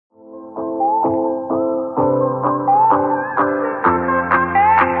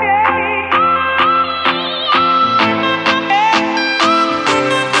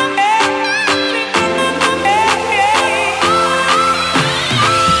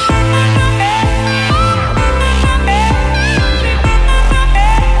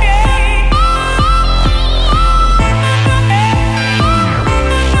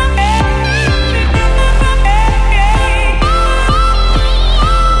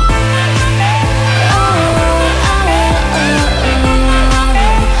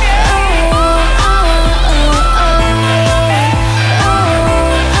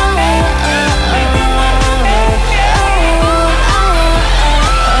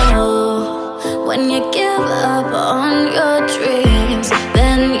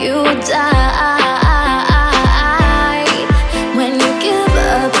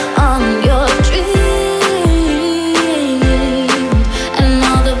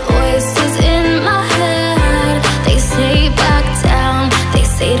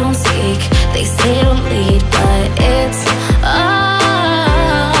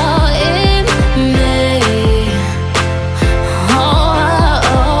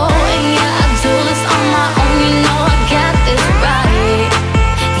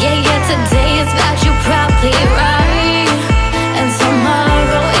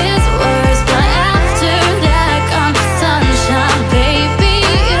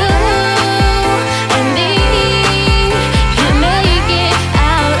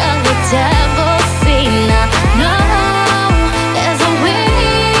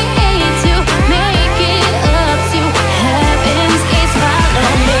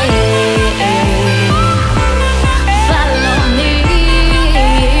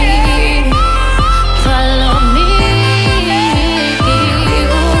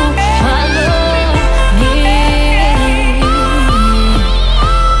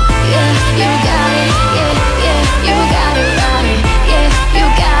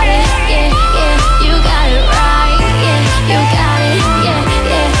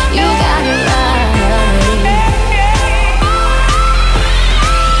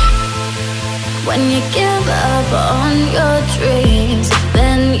When you give up on your dreams,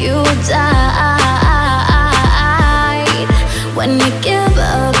 then you died. When you give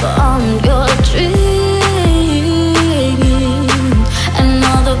up on your dreams, and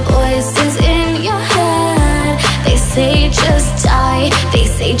all the voices in your head, they say just die, they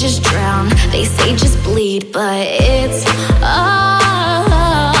say just drown, they say just bleed, but it's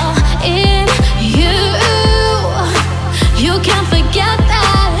all in you. You can't forget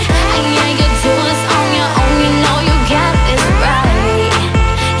that. And yeah, you do this on your own, you know you got this right.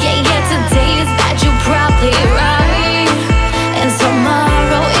 Yeah, today is bad, you probably right, and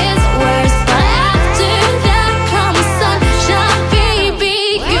tomorrow is worse, but after that comes sunshine,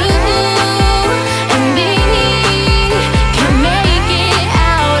 baby. You and me can make it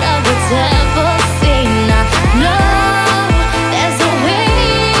out of the devil's scene. I know there's a way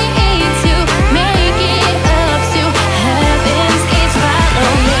to make it up to heaven's gates.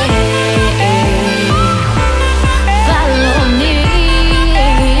 Follow me, follow me,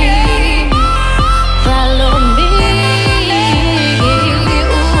 follow me,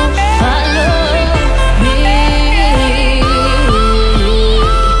 follow me.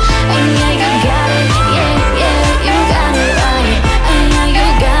 And yeah, you got it, yeah, you got it right. And yeah, you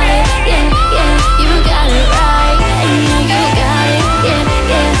got it, yeah, you got it right. And yeah, you got it, yeah,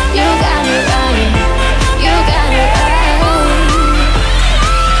 you got it right. You got it right.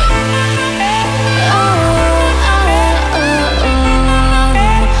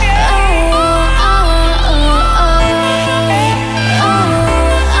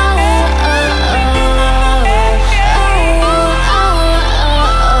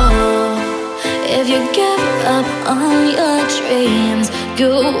 If you give up on your dreams, you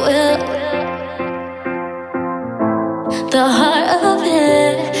will. The heart of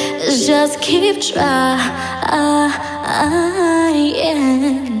it is just keep trying.